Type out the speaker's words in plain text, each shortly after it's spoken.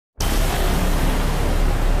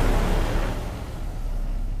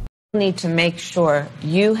need to make sure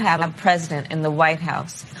you have a president in the White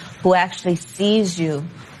House who actually sees you,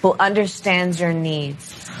 who understands your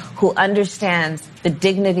needs, who understands the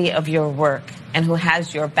dignity of your work, and who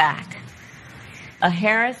has your back. A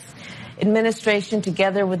Harris administration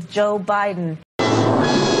together with Joe Biden.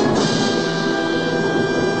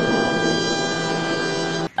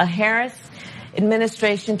 A Harris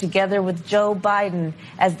administration together with Joe Biden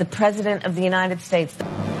as the President of the United States.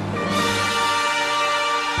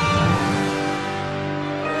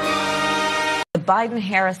 The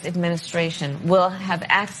Biden-Harris administration will have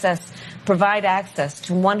provide access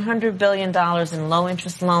to $100 billion in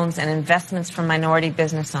low-interest loans and investments for minority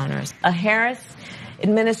business owners. A Harris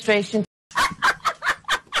administration.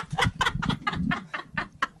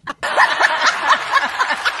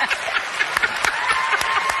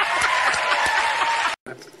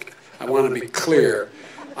 I want to be clear.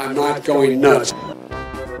 I'm not going nuts.